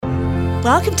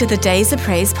Welcome to the Days of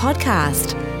Praise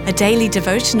podcast, a daily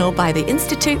devotional by the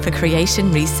Institute for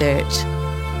Creation Research.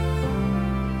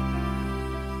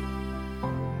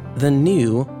 The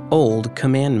new, old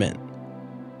commandment.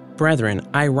 Brethren,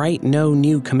 I write no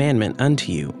new commandment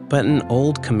unto you, but an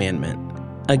old commandment.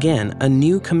 Again, a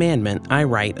new commandment I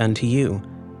write unto you.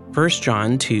 1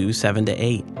 John 2,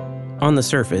 7-8. On the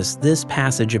surface, this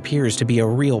passage appears to be a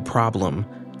real problem.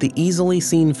 The easily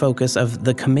seen focus of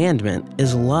the commandment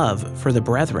is love for the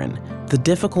brethren. The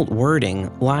difficult wording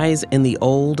lies in the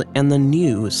old and the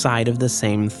new side of the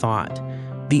same thought.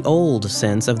 The old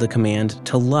sense of the command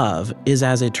to love is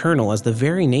as eternal as the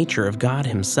very nature of God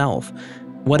Himself.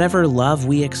 Whatever love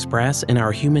we express in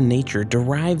our human nature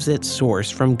derives its source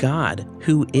from God,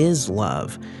 who is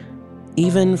love.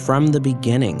 Even from the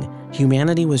beginning,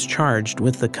 humanity was charged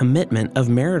with the commitment of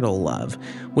marital love,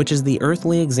 which is the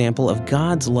earthly example of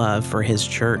God's love for His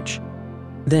church.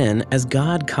 Then, as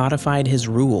God codified His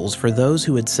rules for those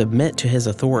who would submit to His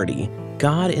authority,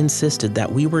 God insisted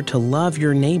that we were to love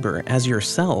your neighbor as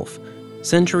yourself.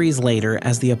 Centuries later,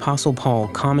 as the Apostle Paul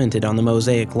commented on the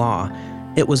Mosaic Law,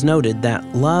 it was noted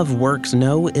that love works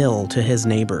no ill to his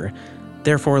neighbor.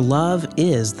 Therefore, love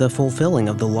is the fulfilling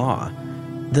of the law.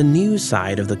 The new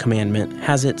side of the commandment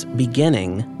has its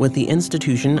beginning with the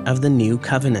institution of the new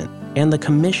covenant and the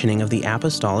commissioning of the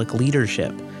apostolic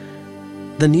leadership.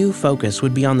 The new focus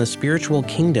would be on the spiritual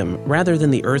kingdom rather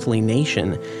than the earthly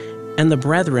nation, and the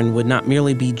brethren would not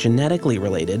merely be genetically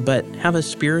related, but have a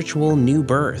spiritual new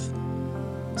birth.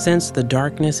 Since the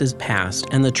darkness is past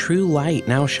and the true light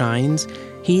now shines,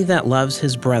 he that loves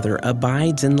his brother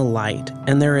abides in the light,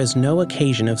 and there is no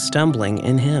occasion of stumbling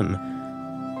in him.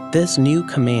 This new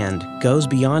command goes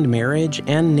beyond marriage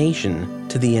and nation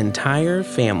to the entire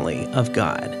family of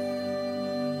God.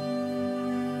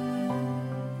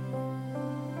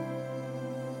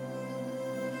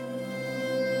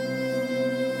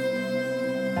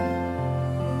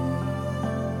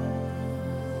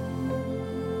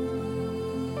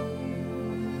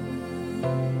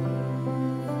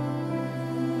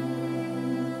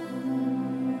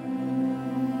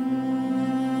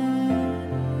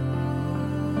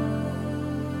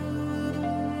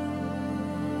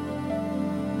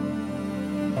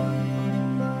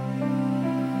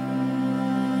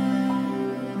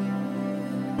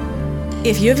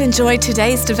 If you've enjoyed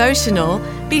today's devotional,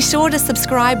 be sure to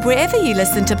subscribe wherever you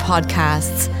listen to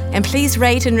podcasts, and please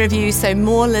rate and review so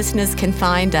more listeners can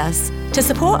find us. To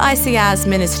support ICR's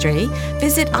ministry,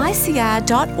 visit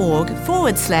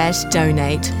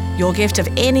icr.org/donate. Your gift of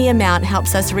any amount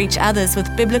helps us reach others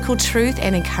with biblical truth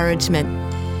and encouragement.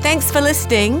 Thanks for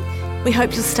listening. We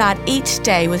hope you'll start each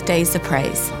day with Days of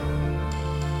Praise.